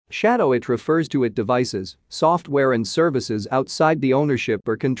Shadow IT refers to IT devices, software and services outside the ownership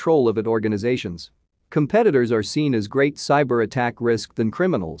or control of IT organizations. Competitors are seen as great cyber attack risk than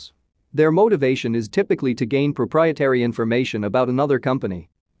criminals. Their motivation is typically to gain proprietary information about another company.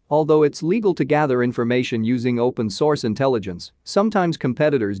 Although it's legal to gather information using open source intelligence, sometimes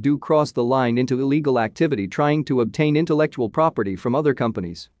competitors do cross the line into illegal activity trying to obtain intellectual property from other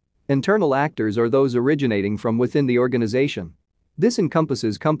companies. Internal actors are those originating from within the organization. This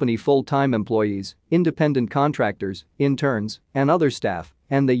encompasses company full-time employees, independent contractors, interns, and other staff,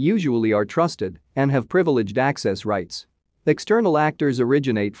 and they usually are trusted and have privileged access rights. External actors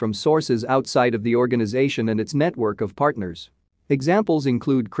originate from sources outside of the organization and its network of partners. Examples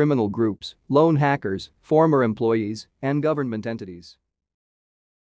include criminal groups, lone hackers, former employees, and government entities.